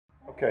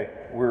Okay,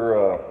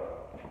 we're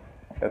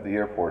at the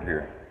airport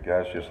here.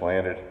 Guys just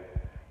landed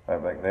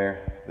right back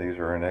there. These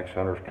are our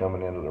ex-hunters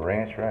coming into the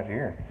ranch right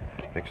here.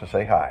 Fix to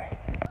say hi.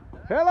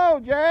 Hello,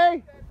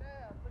 Jay.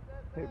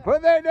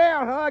 Put that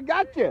down, huh? I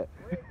got you.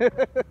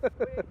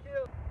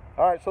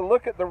 All right, so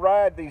look at the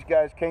ride these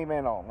guys came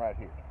in on right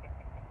here.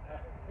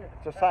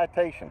 It's a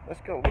citation.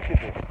 Let's go. Look at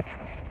this.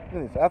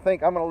 Look at this. I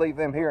think I'm going to leave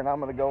them here and I'm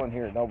going to go in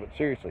here. No, but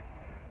seriously,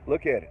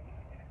 look at it.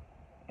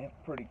 It's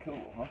pretty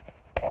cool, huh?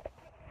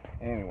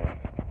 Anyway,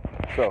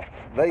 so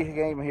they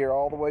came here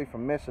all the way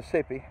from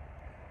Mississippi,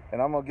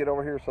 and I'm going to get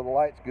over here so the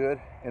light's good.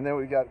 And then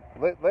we got,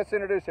 let's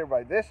introduce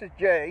everybody. This is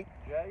Jay.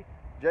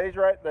 Jay's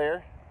right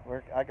there.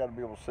 I got to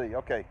be able to see.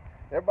 Okay,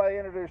 everybody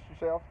introduce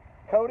yourself.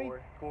 Cody?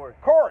 Corey.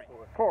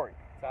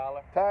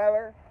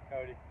 Tyler.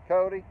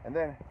 Cody. And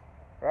then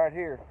right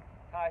here.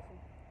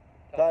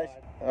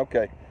 Tyson.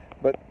 Okay,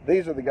 but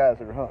these are the guys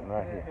that are hunting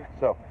right here.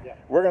 So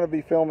we're going to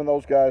be filming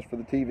those guys for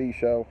the TV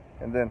show.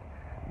 And then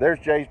there's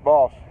Jay's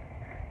boss.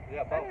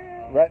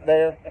 Right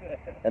there.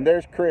 And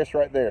there's Chris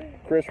right there.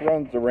 Chris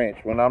runs the ranch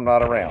when I'm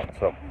not around.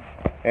 So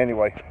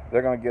anyway,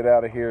 they're going to get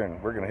out of here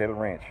and we're going to hit the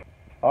ranch.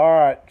 All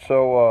right,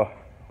 so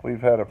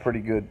we've had a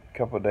pretty good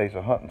couple of days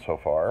of hunting so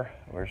far.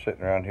 We're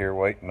sitting around here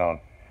waiting on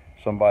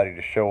somebody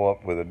to show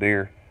up with a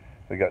deer.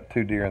 We got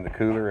 2 deer in the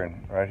cooler,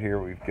 and right here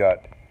we've got,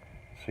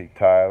 see,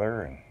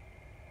 Tyler and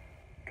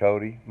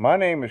Cody. My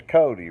name is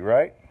Cody,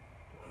 right?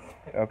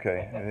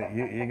 Okay,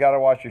 you got to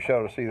watch your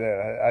show to see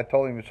that. I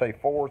told him to say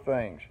 4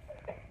 things,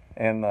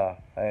 and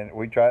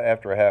we tried.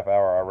 After a half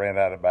hour, I ran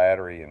out of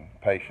battery and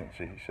patience.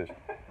 He says,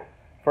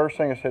 first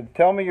thing I said,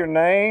 tell me your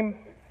name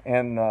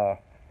and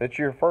it's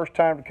your first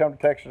time to come to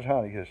Texas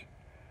hunt. He says,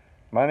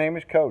 my name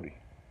is Cody.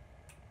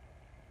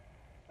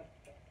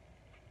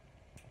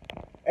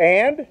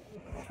 And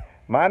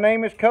my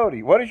name is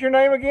Cody. What is your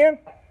name again?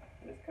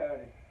 It's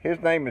Cody. His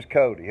name is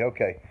Cody.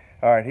 Okay.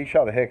 All right. He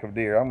shot a heck of a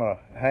deer. I'm gonna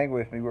hang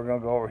with me. We're gonna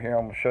go over here.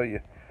 I'm gonna show you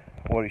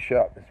what he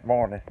shot this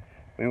morning.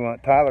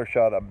 Tyler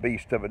shot a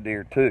beast of a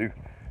deer too.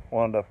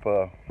 Wound up.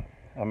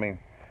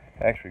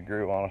 Actually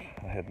grew on us.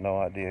 I had no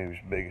idea he was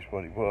as big as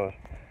what he was.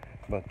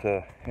 But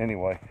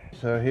anyway.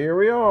 So here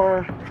we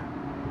are.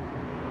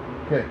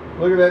 Okay.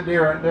 Look at that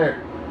deer right there.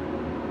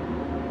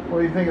 What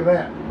do you think of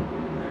that?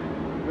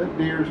 That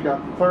deer's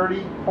got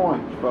 30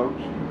 points,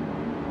 folks.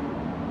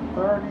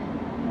 30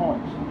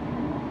 points.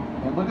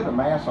 And look at the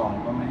mass on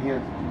him. I mean, he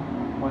has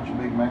a bunch of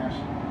big mass.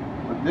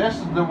 But this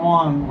is the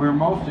one we're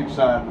most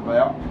excited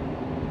about.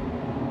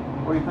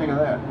 What do you think of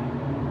that?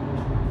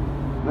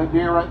 That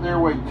deer right there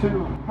weighed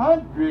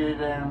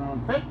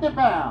 250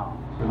 pounds.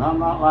 And I'm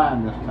not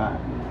lying this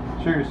time.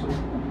 Seriously,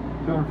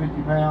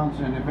 250 pounds.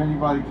 And if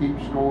anybody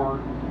keeps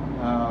score,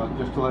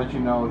 just to let you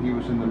know, he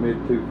was in the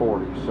mid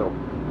 240s. So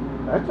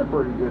that's a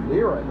pretty good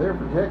deer right there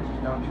for Texas,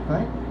 don't you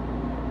think?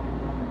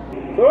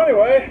 So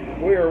anyway,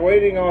 we are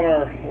waiting on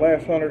our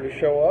last hunter to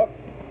show up,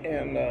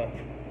 and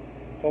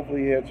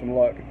hopefully he had some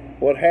luck.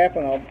 What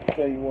happened? I'll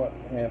tell you what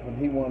happened.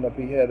 He wound up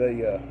he had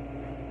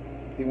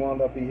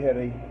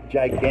a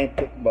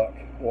gigantic buck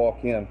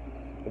walk in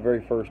the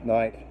very first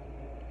night,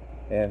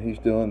 and he's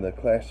doing the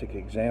classic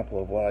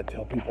example of what I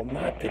tell people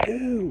not to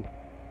do.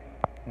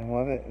 And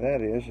what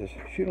that is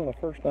shoot on the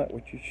first night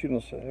what you shoot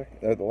on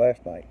the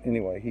last night.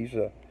 Anyway, he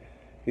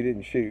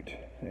didn't shoot,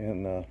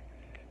 and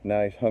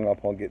now he's hung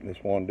up on getting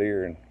this one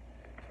deer. And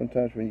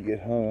sometimes when you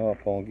get hung up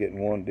on getting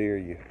one deer,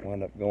 you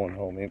wind up going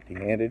home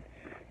empty-handed.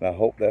 And I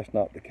hope that's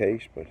not the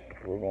case, but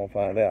we're going to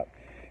find out.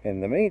 In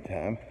the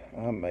meantime,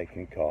 I'm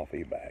making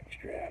coffee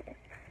backstrap.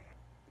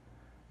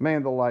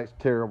 Man, the light's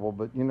terrible,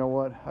 but you know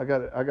what? I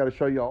got to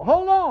show y'all.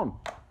 Hold on!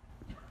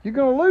 You're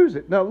going to lose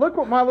it. Now, look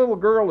what my little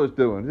girl is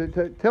doing.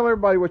 Tell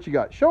everybody what you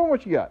got. Show them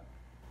what you got.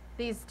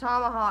 These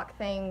tomahawk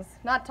things,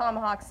 not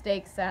tomahawk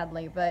steaks,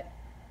 sadly, but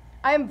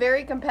I am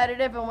very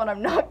competitive, and when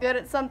I'm not good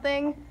at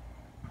something,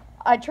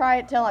 I try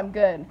it till I'm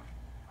good.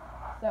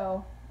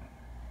 So,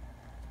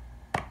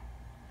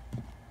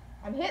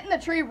 I'm hitting the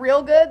tree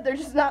real good, they're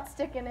just not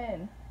sticking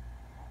in.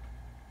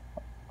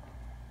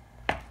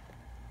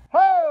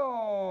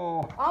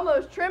 Oh!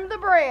 Almost trimmed the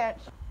branch.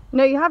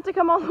 No, you have to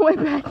come all the way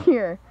back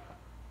here.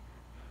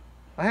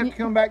 I have to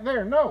come back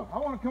there. No, I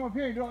want to come up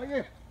here and do it like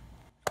this.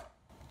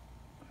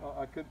 Oh,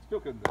 I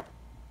still couldn't do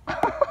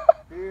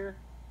it.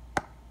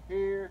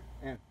 Here,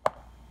 and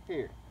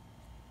here.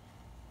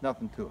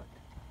 Nothing to it.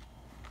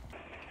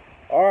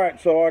 All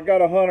right, so I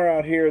got a hunter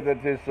out here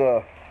that is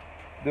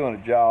doing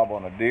a job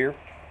on a deer,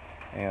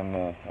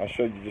 and I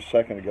showed you just a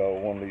second ago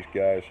one of these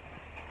guys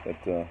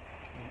that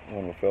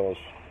one of the fellows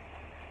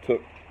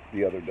took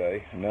the other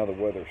day, and now the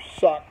weather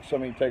sucks. I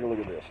mean, take a look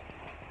at this.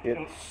 It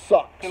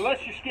sucks.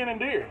 Unless you're skinning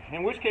deer,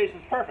 in which case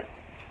it's perfect.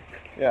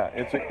 Yeah,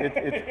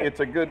 it's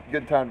a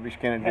good time to be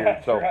skinning deer.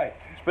 That's so, right.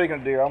 Speaking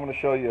of deer, I'm going to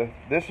show you.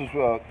 This is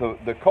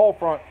the cold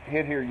front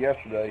hit here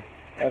yesterday.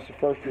 That's the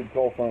first good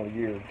cold front of the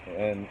year,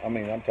 and I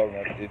mean, I'm talking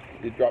about it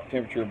dropped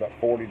temperature about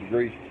 40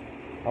 degrees.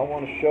 I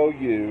want to show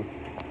you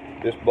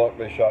this buck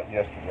they shot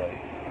yesterday.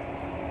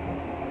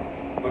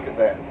 Look at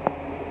that.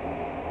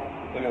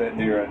 Look at that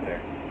deer right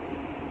there.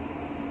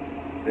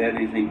 That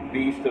is a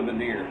beast of a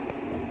deer.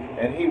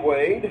 And he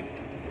weighed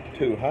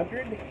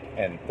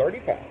 230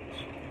 pounds.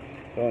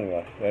 So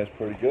anyway, that's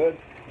pretty good.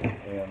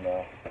 And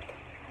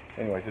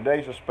anyway,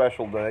 today's a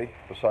special day.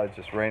 Besides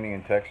it's raining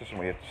in Texas and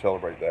we have to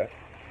celebrate that.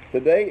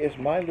 Today is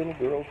my little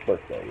girl's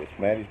birthday. It's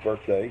Maddie's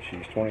birthday.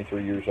 She's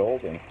 23 years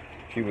old, and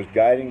she was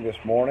guiding this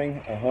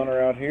morning, a hunter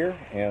out here,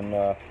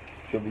 and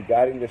she'll be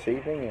guiding this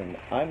evening, and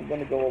I'm going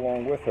to go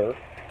along with her,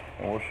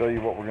 and we'll show you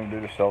what we're going to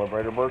do to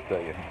celebrate her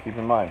birthday. And keep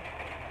in mind,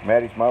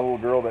 Maddie's my little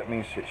girl. That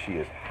means that she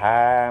is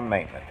high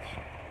maintenance.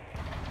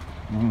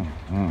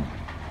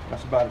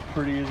 That's about as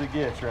pretty as it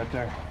gets right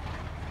there.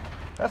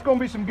 That's going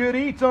to be some good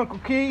eats, Uncle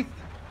Keith.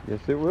 Yes,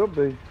 it will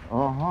be.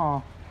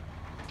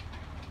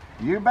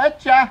 You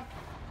betcha.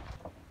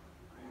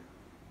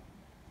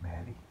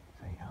 Maddie,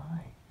 say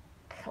hi.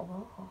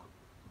 Hello.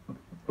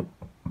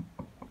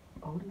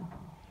 Hola.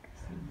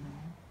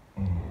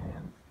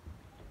 And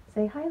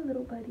Say hi,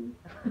 little buddy.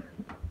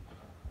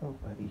 oh,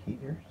 buddy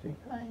here, say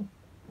hi.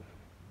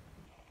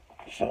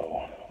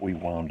 So, we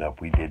wound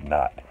up, we did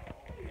not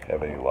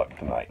have any luck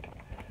tonight.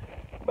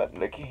 But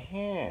looky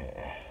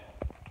here.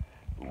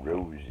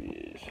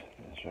 Roses.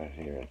 That's right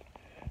here.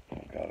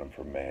 I got them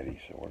for Maddie,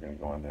 so we're going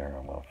to go in there and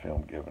I'm going to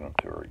film giving them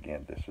to her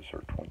again. This is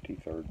her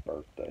 23rd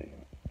birthday.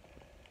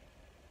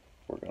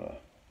 We're going to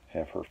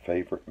have her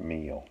favorite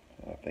meal.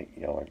 I think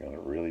y'all are going to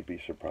really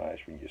be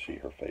surprised when you see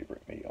her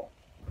favorite meal.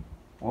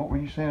 What were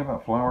you saying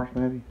about flowers,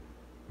 Maddie?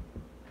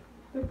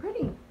 They're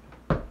pretty.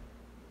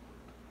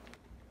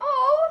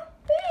 Oh,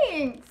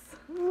 thanks.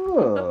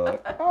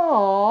 Look.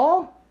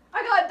 Aww.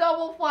 I got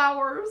double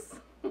flowers.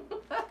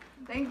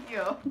 Thank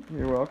you.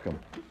 You're welcome.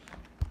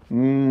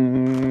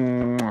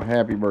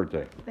 Happy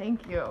birthday.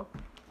 Thank you.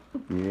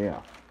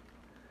 Yeah.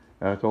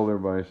 I told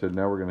everybody, I said,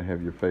 now we're going to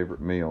have your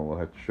favorite meal. We'll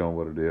have to show them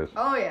what it is.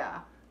 Oh yeah.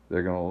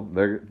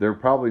 They're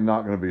probably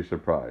not going to be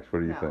surprised. What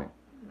do you think?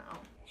 No.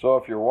 So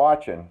if you're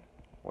watching,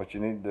 what you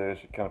need to do is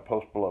kind of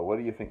post below. What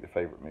do you think the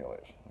favorite meal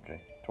is?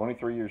 Okay.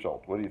 23 years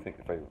old. What do you think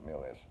the favorite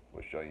meal is?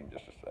 We'll show you in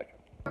just a second.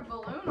 A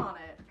balloon on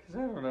it. Cause I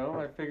don't know.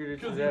 I figured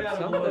it should you have got a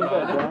something balloon.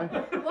 on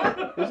it.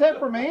 What? Is that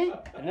for me?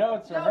 No,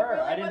 it's for No, her.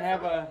 really? I didn't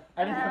have a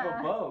Ah.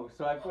 bow,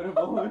 so I put a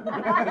balloon.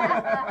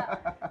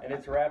 And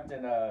it's wrapped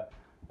in the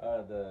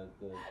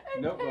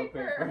And notebook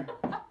paper.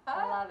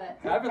 I love it.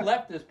 I haven't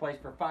left this place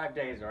for 5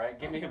 days. All right,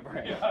 give me a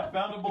break. Yeah, I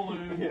found a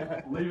balloon.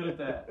 Yeah. Leave it at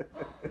that.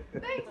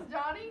 Thanks,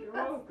 Johnny. You're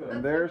That's- welcome. that's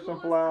And the there's some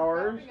coolest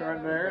flowers thing I've right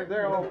ever there. heard.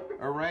 They're all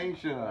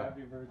arranged in a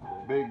Happy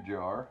birthday. big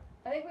jar.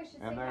 I think we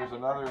should And sing there's happy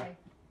another birthday.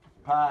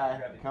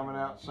 pie coming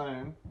out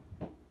soon.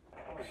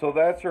 So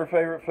that's her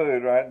favorite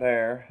food right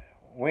there.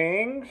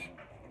 Wings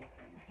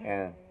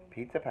and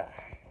pizza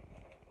pie.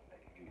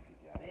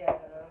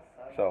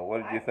 So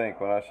what did you think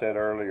when I said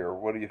earlier,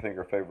 what do you think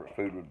her favorite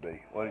food would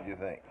be? What did you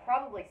think?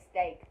 Probably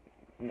steak.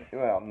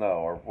 Well, no,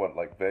 or what,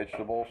 like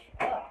vegetables?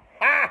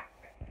 Okay.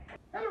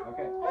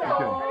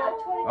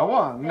 Oh, A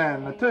one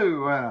and a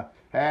two and a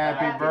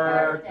happy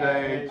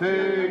birthday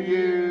to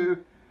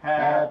you.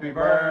 Happy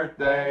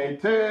birthday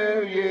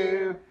to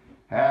you.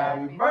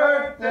 Happy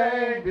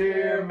birthday,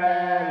 dear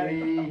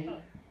Maddie.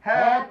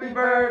 Happy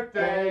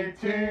birthday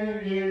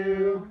to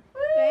you.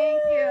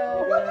 Thank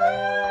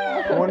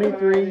you.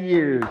 23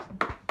 years.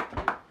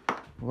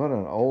 What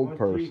an old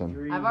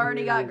person. I've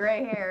already got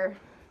gray hair.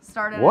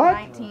 Started What?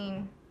 at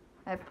 19.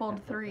 I've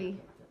pulled 3.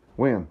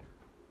 When?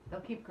 They'll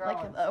keep growing.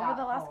 Like over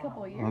the last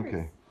couple of years.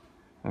 Okay.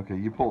 Okay,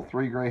 you pulled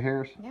 3 gray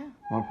hairs? Yeah.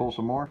 Want to pull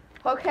some more?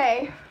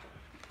 Okay.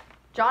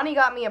 Johnny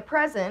got me a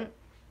present,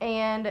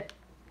 and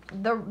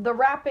the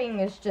wrapping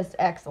is just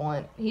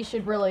excellent. He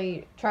should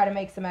really try to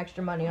make some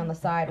extra money on the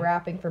side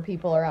wrapping for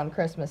people around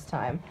Christmas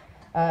time.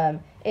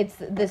 It's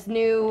this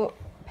new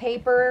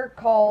paper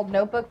called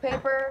notebook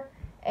paper,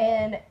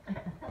 and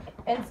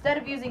instead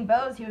of using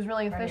bows, he was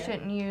really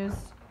efficient and used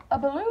a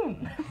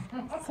balloon.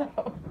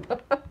 So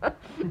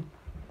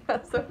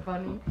that's so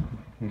funny.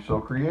 He's so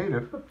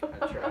creative.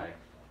 That's right.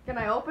 Can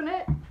I open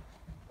it?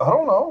 I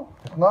don't know.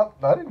 It's not,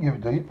 I didn't give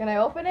it to you. Can I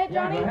open it,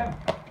 Yeah, Johnny? go ahead.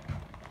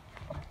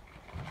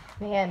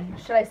 Man,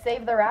 should I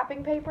save the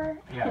wrapping paper?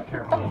 Yeah,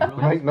 careful.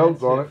 Make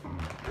notes on it.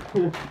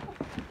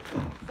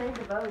 Save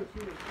the bow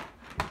too.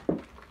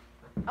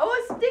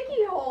 Oh, a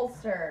sticky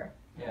holster.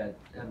 Yeah,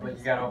 but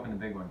you gotta open the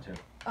big one too.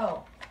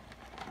 Oh.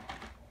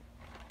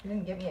 You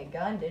didn't give me a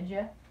gun, did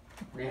you?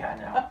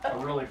 Yeah, no.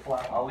 A really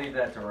flat, I'll leave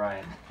that to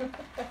Ryan.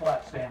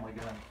 flat Stanley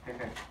gun.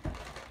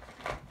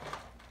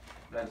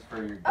 That's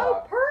for your Oh,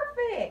 dog.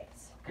 perfect.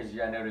 Because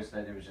I noticed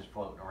that it was just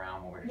floating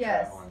around when we were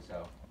Yes. traveling,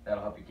 so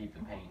that'll help you keep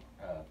the paint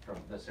from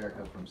the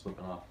Cerakote from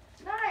slipping off.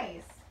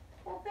 Nice.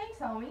 Well, thanks,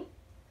 homie.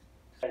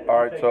 All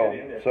right, so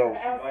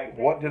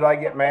what did I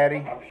get,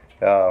 Maddie?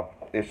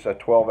 It's a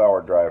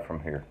 12-hour drive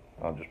from here.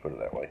 I'll just put it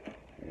that way.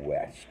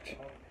 West.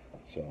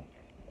 So.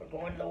 We're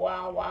going to the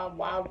wild, wild,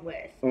 wild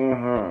west.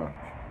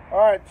 All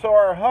right, so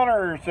our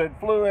hunters that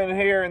flew in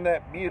here in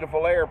that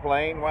beautiful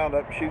airplane wound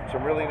up shooting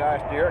some really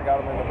nice deer. I got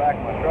them in the back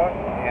of my truck,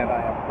 and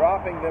I am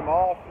dropping them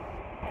off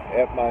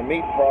at my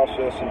meat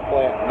processing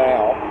plant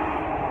now.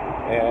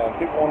 And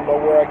people want to know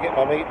where I get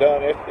my meat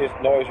done. It's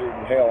noisier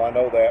than hell, I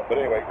know that. But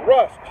anyway,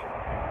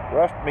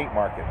 Rust Meat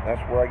Market.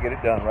 That's where I get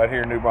it done, right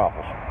here in New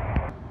Braunfels.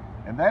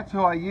 And that's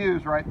who I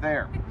use right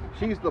there.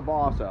 She's the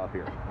boss out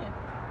here.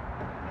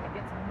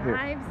 Get some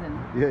knives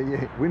and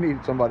Yeah. We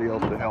need somebody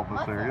else to help us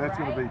muscle, there. That's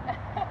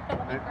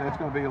right?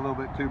 gonna be a little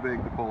bit too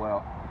big to pull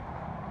out.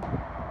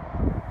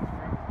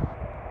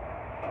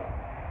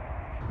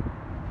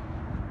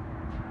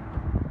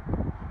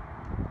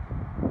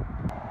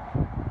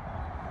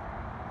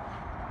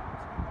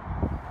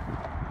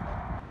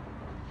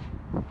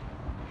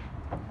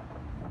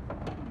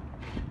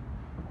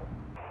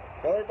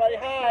 Tell everybody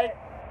hi.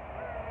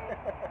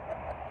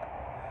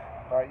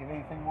 All right, you need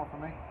anything more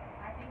from me?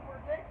 I think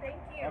we're good, thank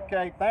you.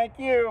 Okay, thank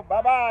you.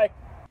 Bye-bye.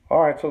 All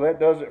right, so that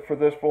does it for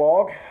this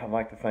vlog. I'd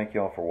like to thank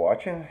y'all for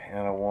watching, and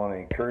I want to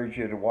encourage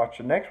you to watch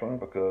the next one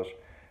because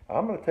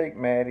I'm going to take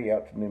Matti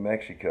out to New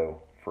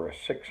Mexico for a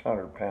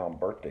 600-pound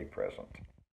birthday present.